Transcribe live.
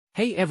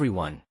Hey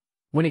everyone!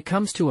 When it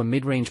comes to a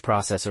mid-range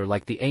processor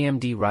like the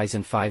AMD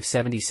Ryzen 5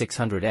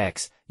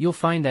 7600X, you'll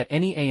find that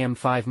any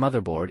AM5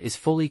 motherboard is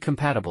fully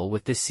compatible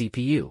with this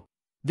CPU.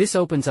 This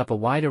opens up a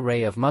wide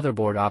array of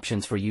motherboard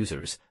options for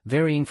users,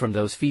 varying from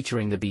those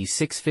featuring the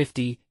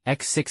B650,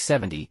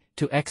 X670,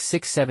 to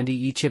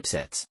X670E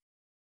chipsets.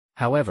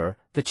 However,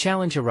 the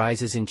challenge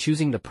arises in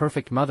choosing the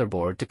perfect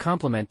motherboard to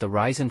complement the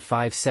Ryzen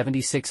 5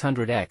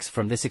 7600X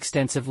from this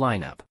extensive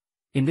lineup.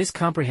 In this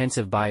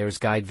comprehensive buyer's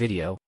guide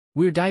video,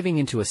 we're diving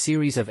into a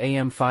series of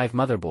AM5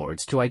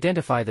 motherboards to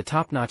identify the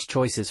top-notch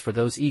choices for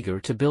those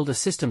eager to build a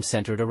system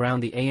centered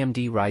around the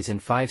AMD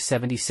Ryzen 5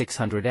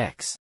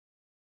 7600X.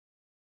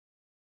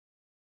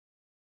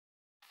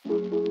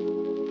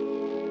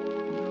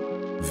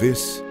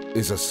 This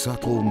is a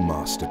subtle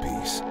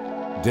masterpiece,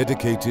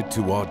 dedicated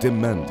to our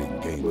demanding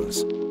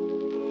gamers.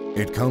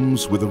 It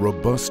comes with a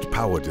robust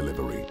power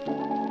delivery,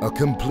 a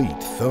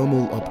complete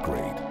thermal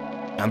upgrade,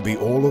 and the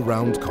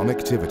all-around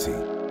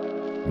connectivity.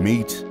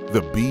 Meet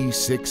the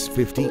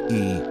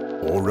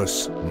B650E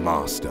AORUS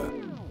Master.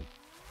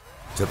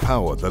 To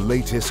power the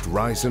latest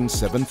Ryzen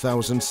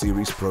 7000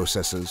 series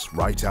processors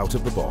right out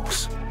of the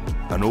box,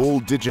 an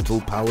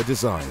all-digital power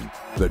design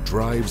that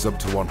drives up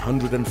to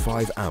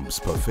 105 amps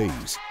per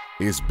phase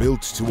is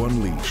built to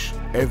unleash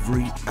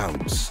every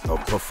ounce of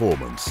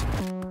performance.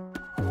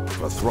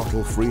 For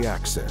throttle-free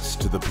access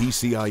to the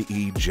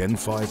PCIe Gen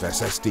 5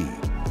 SSD,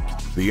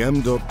 the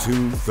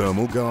M.2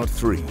 Thermal Guard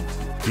 3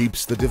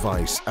 keeps the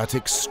device at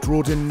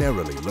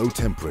extraordinarily low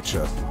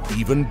temperature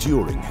even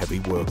during heavy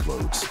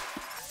workloads.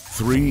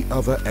 3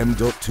 other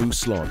M.2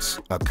 slots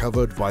are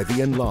covered by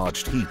the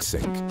enlarged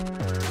heatsink,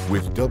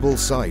 with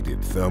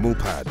double-sided thermal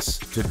pads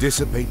to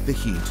dissipate the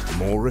heat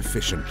more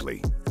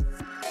efficiently.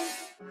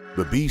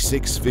 The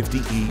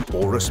B650E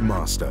AORUS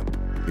Master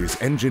is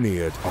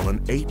engineered on an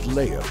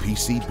 8-layer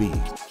PCB,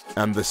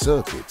 and the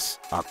circuits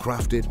are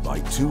crafted by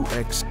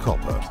 2x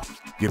copper,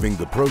 giving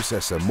the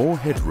processor more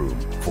headroom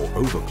for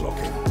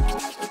overclocking.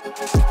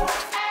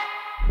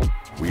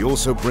 We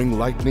also bring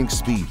lightning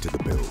speed to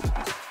the build,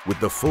 with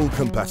the full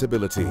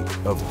compatibility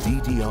of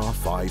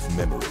DDR5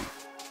 memory.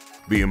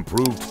 The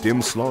improved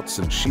DIMM slots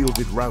and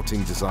shielded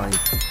routing design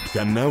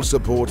can now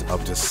support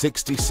up to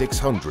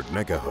 6600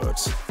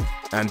 MHz,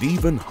 and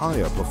even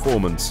higher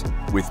performance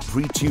with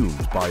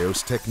pre-tuned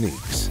BIOS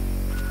techniques.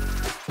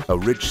 A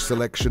rich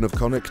selection of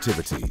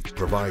connectivity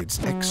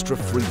provides extra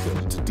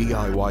freedom to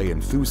DIY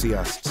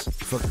enthusiasts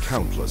for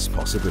countless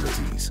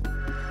possibilities.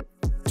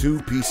 2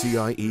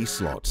 PCIe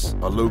slots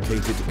are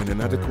located in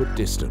an adequate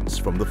distance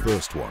from the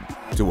first one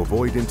to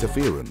avoid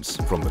interference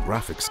from the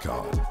graphics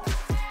card,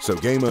 so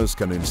gamers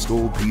can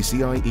install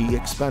PCIe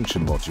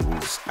expansion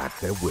modules at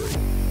their will.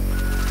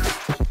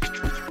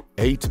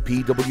 8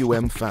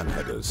 PWM fan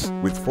headers,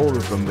 with 4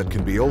 of them that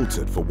can be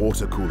altered for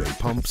water cooling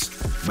pumps,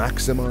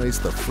 maximize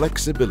the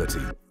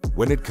flexibility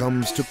when it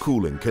comes to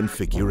cooling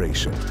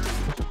configuration.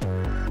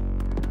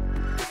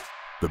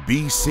 The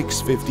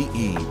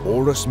B650E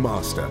AORUS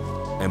Master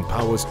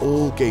empowers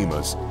all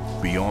gamers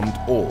beyond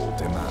all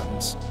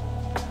demands.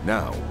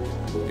 Now,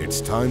 it's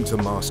time to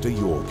master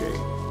your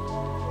game.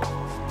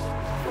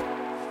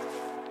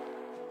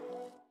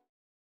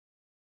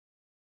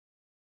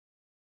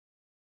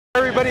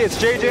 Everybody, it's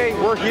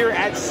JJ. We're here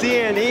at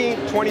CNE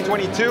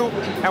 2022,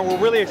 and we're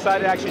really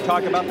excited to actually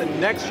talk about the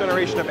next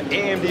generation of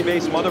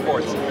AMD-based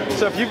motherboards.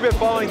 So if you've been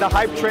following the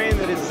hype train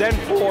that is Zen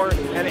 4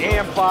 and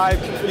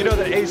AM5, you know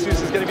that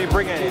ASUS is going to be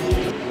bringing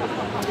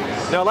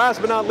it. Now,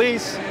 last but not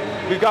least,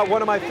 we've got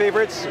one of my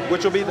favorites,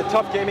 which will be the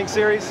Tough Gaming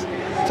Series.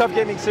 Tough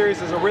Gaming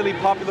Series is a really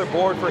popular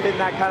board for hitting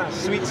that kind of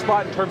sweet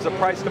spot in terms of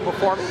price to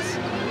performance.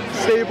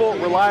 Stable,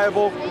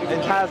 reliable,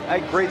 and has a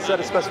great set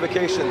of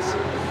specifications.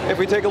 If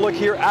we take a look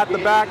here at the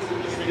back,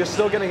 you're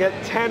still going to get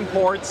 10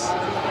 ports,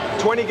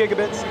 20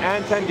 gigabits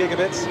and 10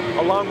 gigabits,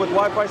 along with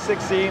Wi-Fi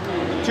 6E,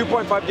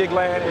 2.5 gig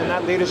LAN, and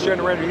that latest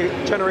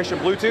generation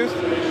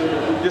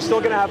Bluetooth. You're still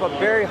going to have a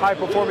very high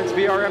performance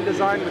VRM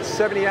design with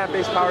 70 amp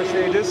base power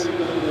stages,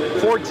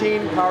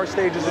 14 power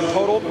stages in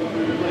total.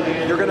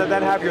 You're going to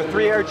then have your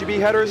 3 RGB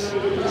headers,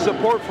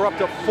 support for up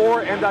to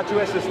 4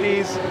 M.2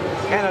 SSDs,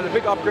 and a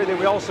big upgrade that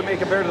we also make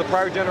compared to the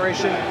prior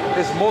generation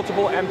is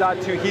multiple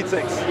M.2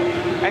 heatsinks.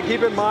 And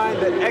keep in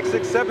mind that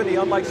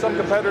X670, unlike some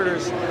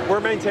competitors, we're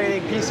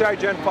maintaining PCI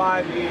Gen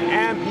 5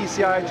 and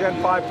PCI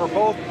Gen 5 for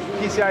both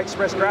PCI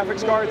Express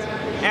graphics cards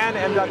and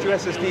M.2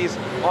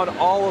 SSDs on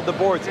all of the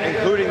boards,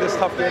 including this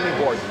Tough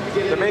Gaming board.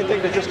 The main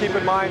thing to just keep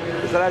in mind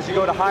is that as you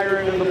go to higher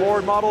end of the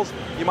board models,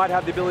 you might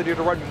have the ability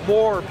to run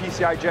more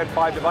PCI Gen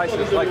 5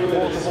 devices like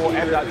multiple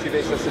M.2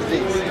 based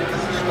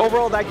SSDs.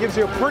 Overall, that gives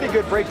you a pretty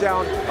good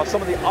breakdown of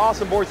some of the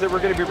awesome boards that we're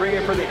going to be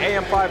bringing for the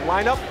AM5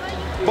 lineup.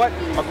 But,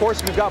 of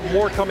course, we've got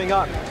more coming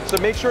up. So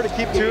make sure to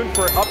keep tuned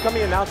for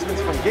upcoming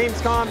announcements from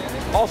Gamescom.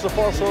 Also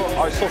follow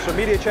our social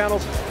media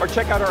channels, or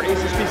check out our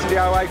ASUS PC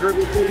DIY group,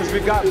 because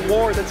we've got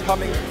more that's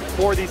coming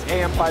for these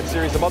AM5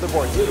 series of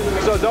motherboards.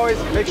 So as always,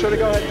 make sure to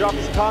go ahead and drop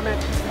us a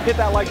comment, hit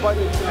that like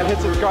button, and hit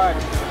subscribe.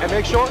 And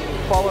make sure to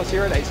follow us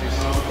here at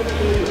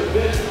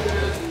ASUS.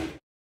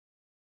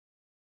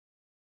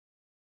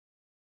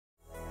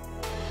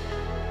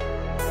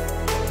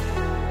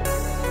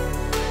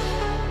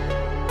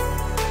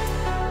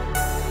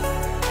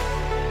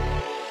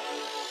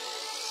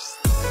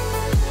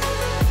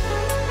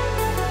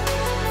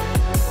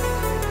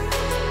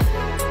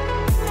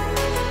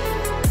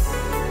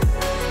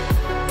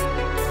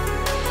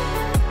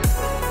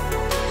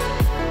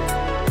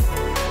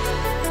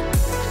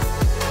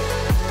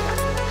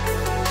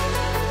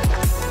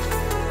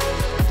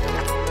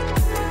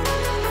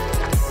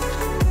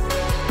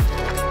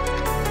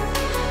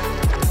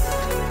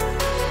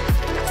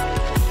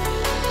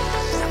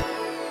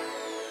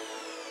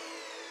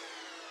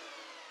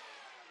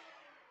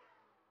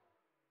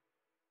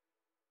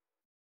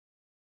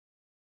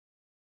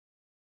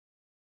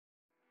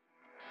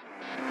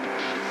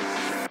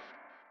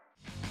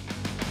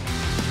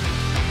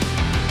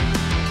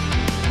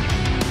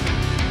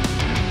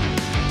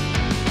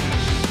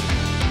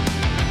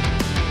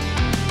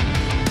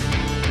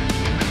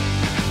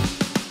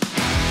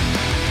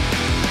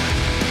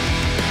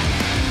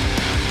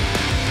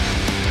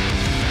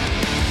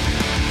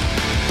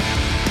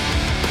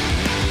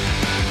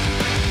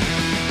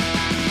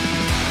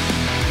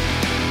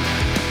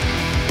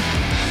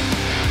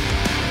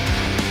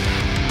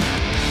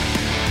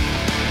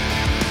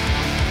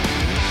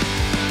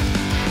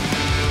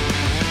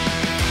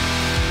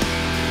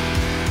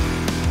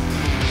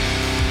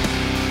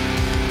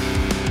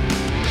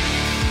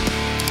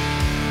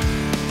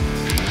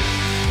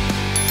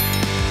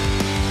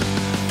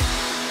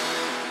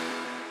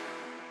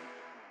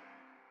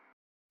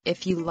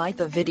 If you like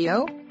the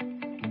video,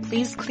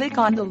 please click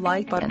on the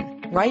like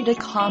button, write a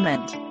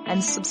comment,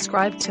 and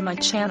subscribe to my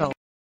channel.